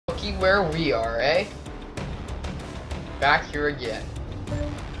looky where we are, eh? Back here again.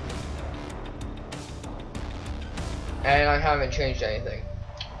 And I haven't changed anything.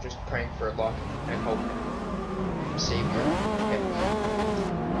 Just praying for luck and hope. Savior. Okay.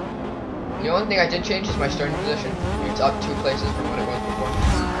 The only thing I did change is my starting position. It's up 2 places from what it was before.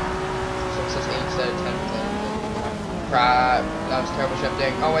 So it says 8 instead of 10. Crap. That was terrible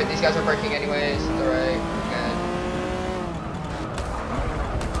shifting. Oh wait, these guys are braking anyways. It's alright. And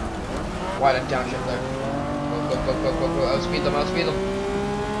why did downshift there? Go, go, go, go, go. Outspeed them, outspeed them.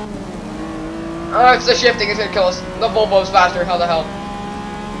 Oh, it's the shifting, it's gonna kill us. The Volvo's faster, how the hell?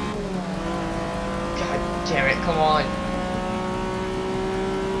 God damn it, come on.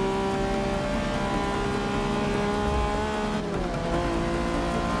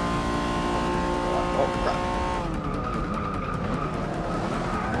 Oh, crap.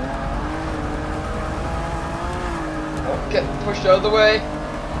 Oh, get pushed out of the way.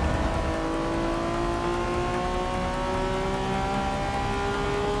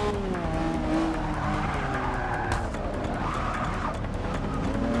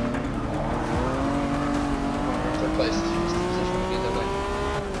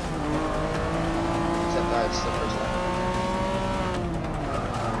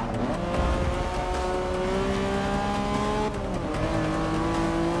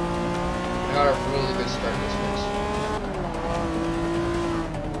 Got a really good start this race.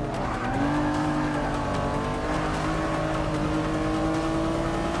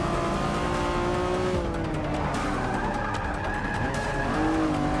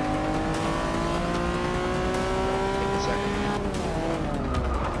 Take a second.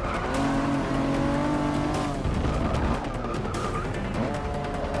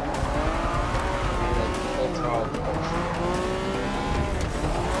 Full throttle push.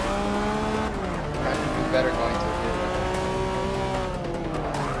 Better going to do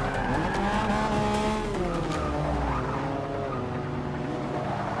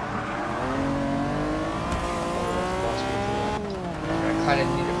I kind of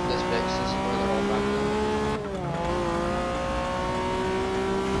need it for this big since we're the whole time.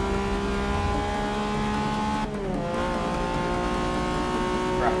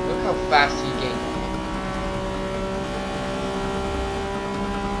 Crap, look how fast he gained.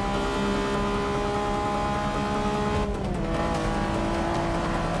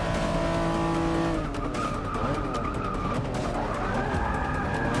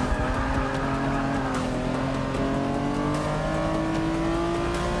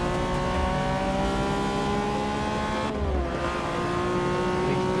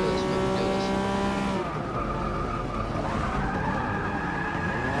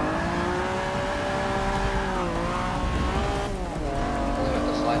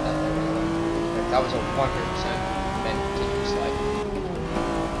 That was a 100% meant to use slide.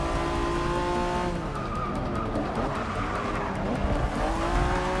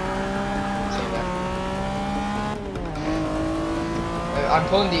 See that? I'm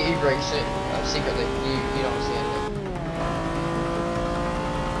pulling the e-brake secretly. You don't see anything.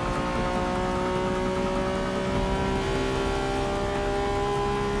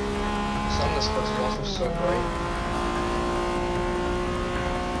 Some of this course is also so bright.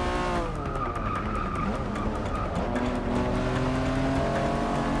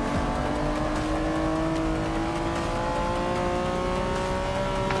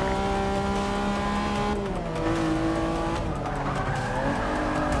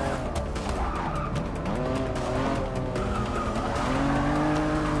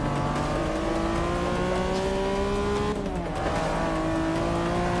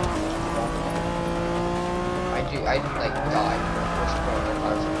 I like died for the first part if I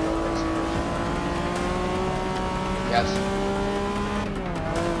was in a real race. Yes.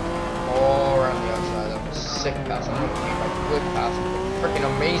 All around the outside. That was a sick pass. I'm gonna make a good pass. Freaking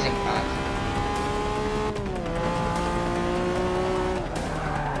amazing pass.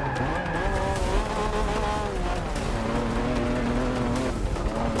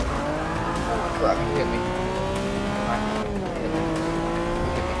 Oh crap, he hit me.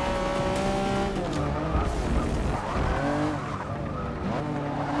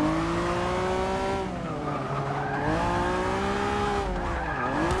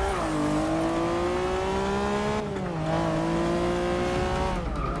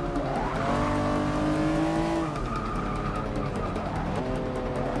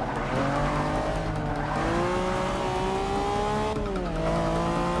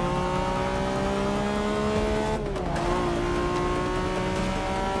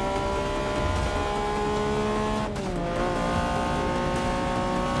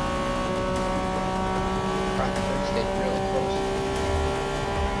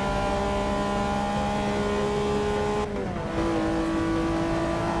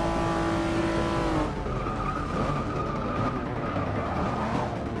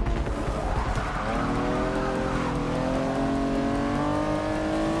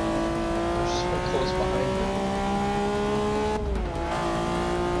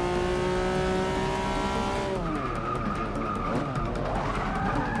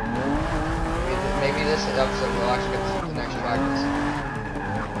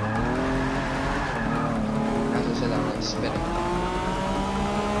 spinning.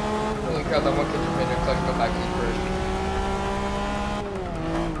 Holy crap, that one kid just made a clutch go back to the first.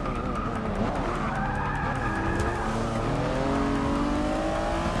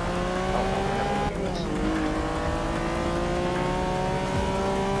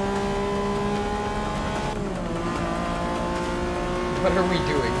 What are we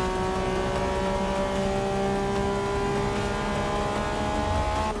doing?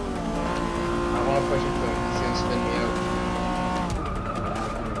 I want to push him through. He's gonna spin me out.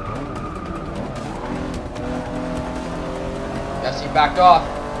 Yes, he backed off.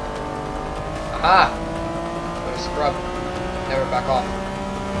 Aha! What a scrub. Never back off.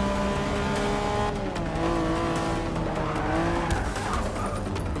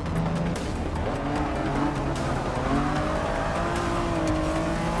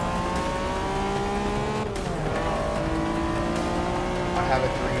 I have a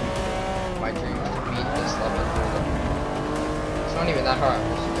dream. My dream is to beat this level further. It's not even that hard. I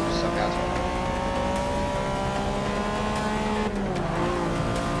just suck ass.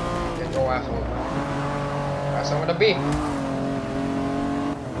 Get your asshole. That's somewhere to be.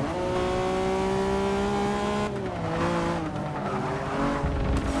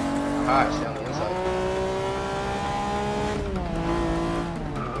 Ah, it's down the inside.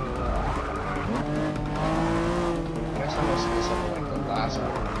 Next time I'll see something like the last one.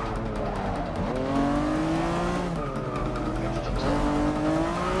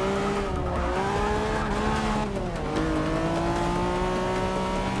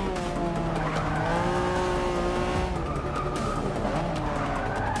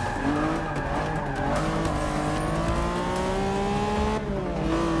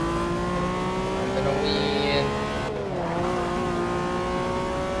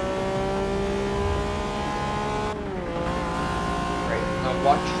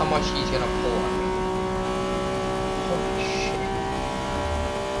 Watch how much he's gonna pull on me. Holy shit.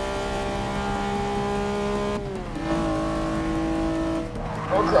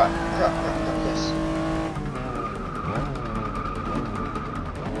 Oh crap, yes.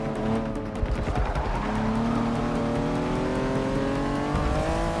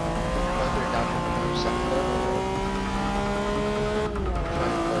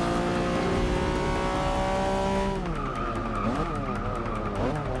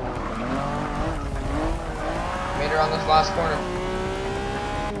 On this last corner.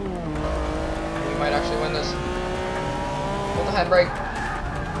 We might actually win this. Hold the handbrake.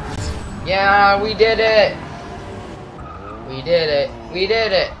 Yeah, we did it! We did it. We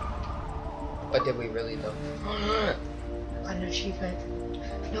did it! But did we really though? An achievement.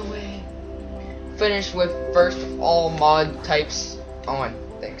 No way. Finished with first of all mod types on.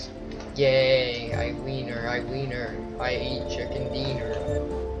 Thanks. Yay, I wiener, I eat chicken dinner.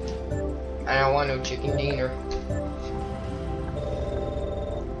 I don't want no chicken dinner.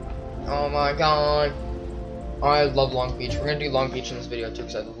 Oh my god. I love Long Beach. We're gonna do Long Beach in this video too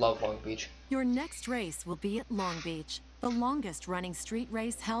because I love Long Beach. Your next race will be at Long Beach, the longest running street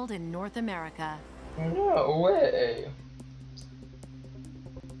race held in North America. No way.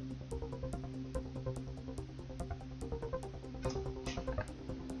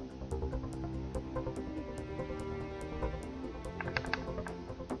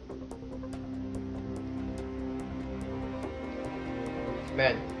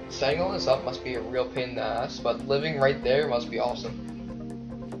 Man, setting all this up must be a real pain in the ass, but living right there must be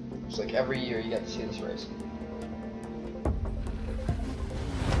awesome. It's like every year you get to see this race.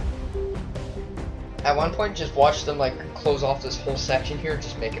 At one point, just watch them like close off this whole section here,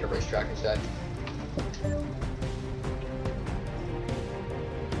 just make it a racetrack instead.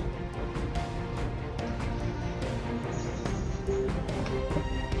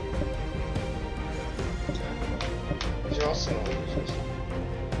 These are all similar uses.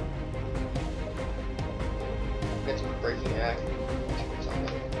 Get some braking act.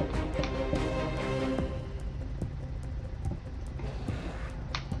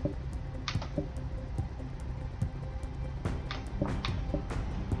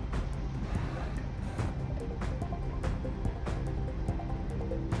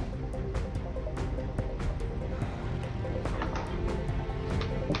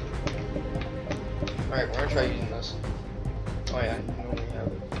 Alright, we're gonna try using this. Oh yeah, I normally have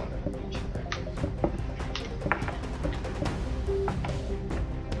one of each, right?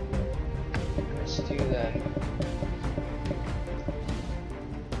 Let's do that.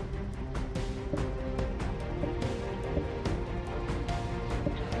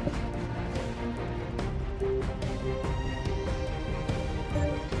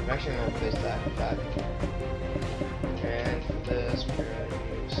 I'm actually gonna replace that with that. And for this, we're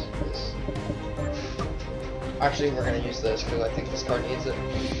gonna use this. Actually, we're gonna use this because I think this car needs it.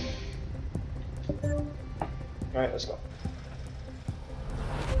 Alright, let's go.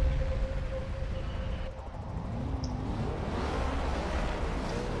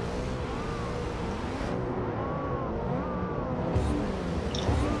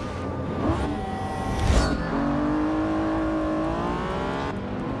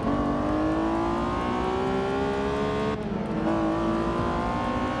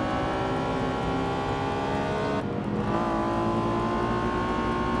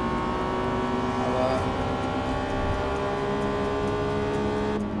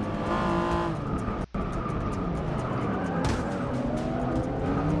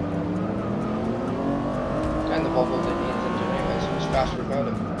 And the Volvo didn't need his engine anyways, it was faster without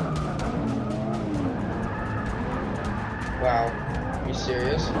it. Wow, are you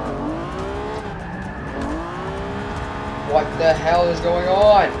serious? What the hell is going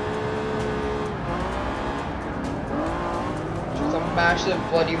on? There's a massive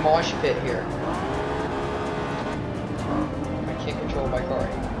bloody mosh pit here. I can't control my car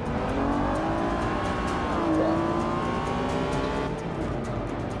anymore.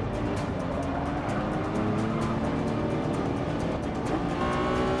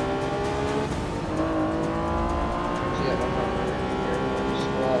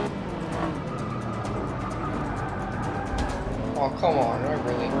 Oh, come on, not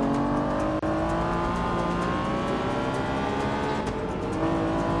really.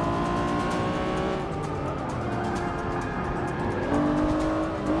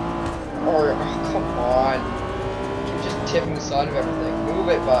 Oh, come on. You're just tipping the side of everything. Move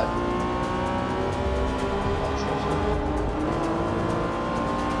it, bud.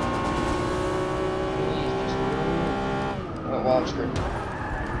 Please, just move. Oh, well, I'm screwed.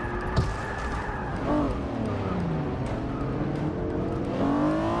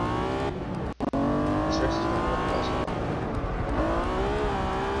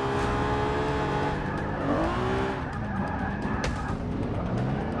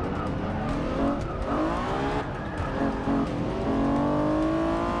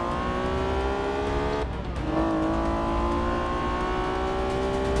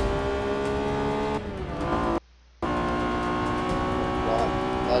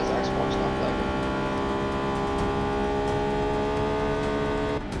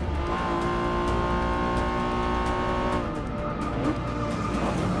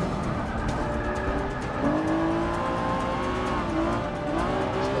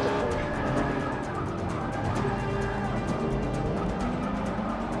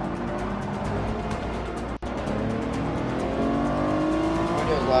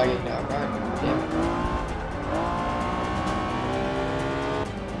 Lagging now, god damn it.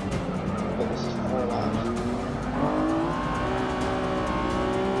 But this is 4 laps.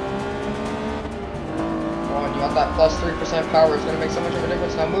 Come on, you want that plus 3% power, it's gonna make so much of a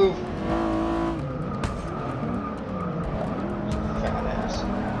difference. Now move! Fat ass.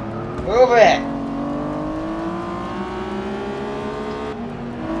 Move it!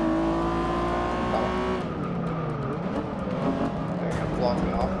 Blocking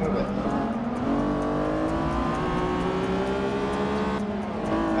me off, move it.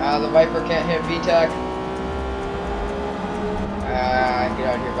 Ah, the Viper can't hit VTEC. Ah, get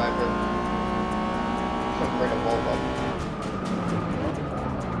out of here, Viper. I'm afraid of Volvo.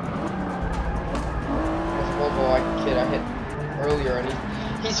 This Volvo kid I hit earlier and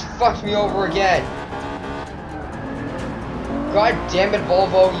he's fucked me over again. God damn it,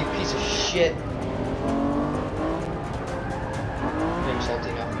 Volvo, you piece of shit.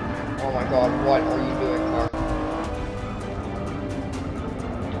 Salty now. Oh my god, what are you doing, car?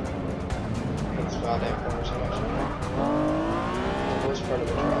 I hate this goddamn corner so much. The worst part of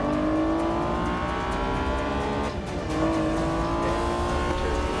the track.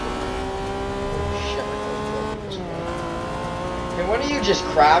 Can one of you just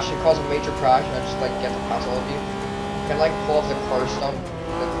crash and cause a major crash and I just like get to pass all of you? Can I like pull off the car stunt,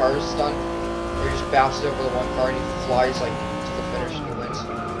 or you just bounce it over the one car and he flies like to the finish and he wins.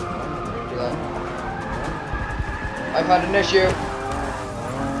 Do that. I've had an issue.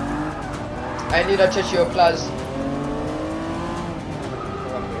 I need a tissue, please.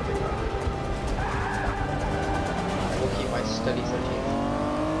 I will keep my steady 13th.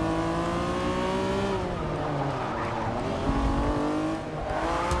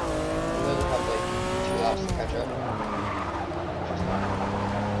 We'll have like 2 laps to catch up.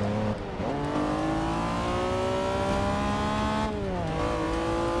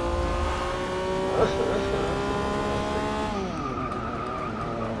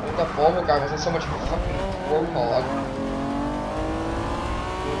 The Volvo guy wasn't so much of a fucking road hog.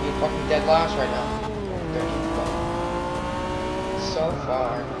 He would be fucking dead last right now. Dirty so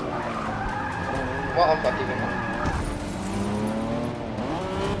far. Well, I'm fucking even more.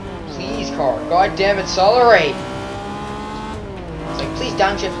 Please, car. God damn it, accelerate! It's like, please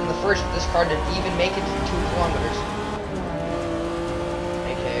downshift from the first for this car to even make it to 2 kilometers.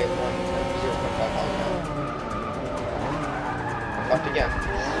 AKA 0.5 miles an hour. Fucked again.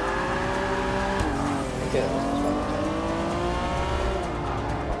 Okay, that was my time.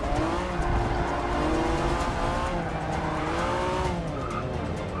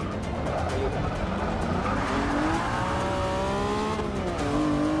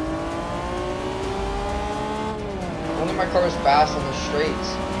 Only my car was fast on the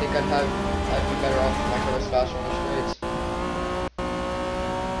straights. I think I'd be better off if my car was faster on the straights.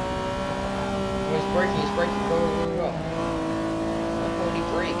 Oh, he's braking, go. Holy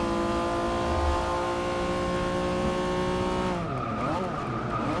brake.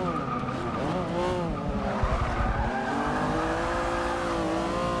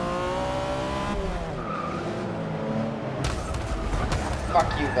 Fuck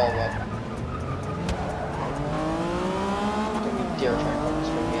you, Volvo. Don't you dare try and fucking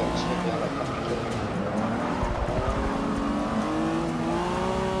spin me out. Spin me out, I'll fucking kill you.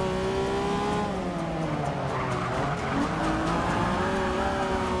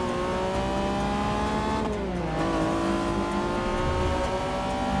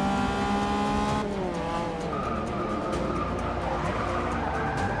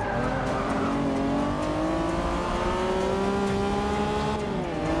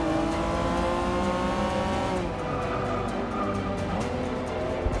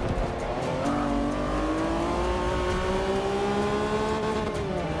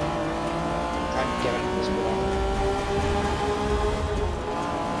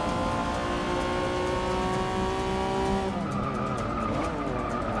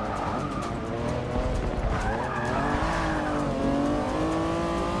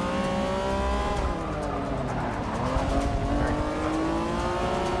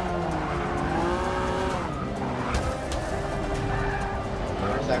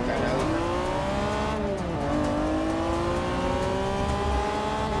 That guy now.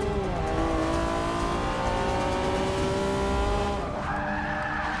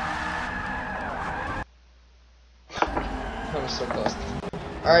 That was so close.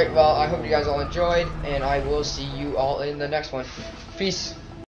 Alright, well, I hope you guys all enjoyed, and I will see you all in the next one. Peace.